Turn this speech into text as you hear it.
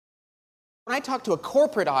When I talk to a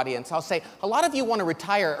corporate audience, I'll say, a lot of you want to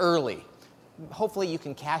retire early. Hopefully you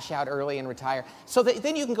can cash out early and retire, so that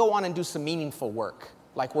then you can go on and do some meaningful work,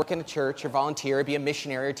 like work in a church or volunteer, or be a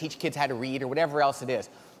missionary, or teach kids how to read, or whatever else it is.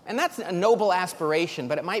 And that's a noble aspiration,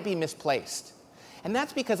 but it might be misplaced. And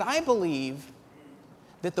that's because I believe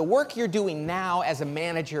that the work you're doing now as a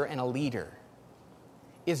manager and a leader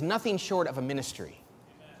is nothing short of a ministry.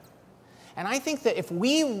 And I think that if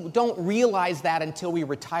we don't realize that until we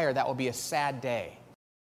retire, that will be a sad day.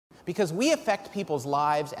 Because we affect people's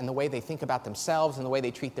lives and the way they think about themselves and the way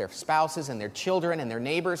they treat their spouses and their children and their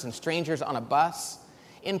neighbors and strangers on a bus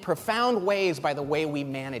in profound ways by the way we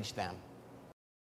manage them.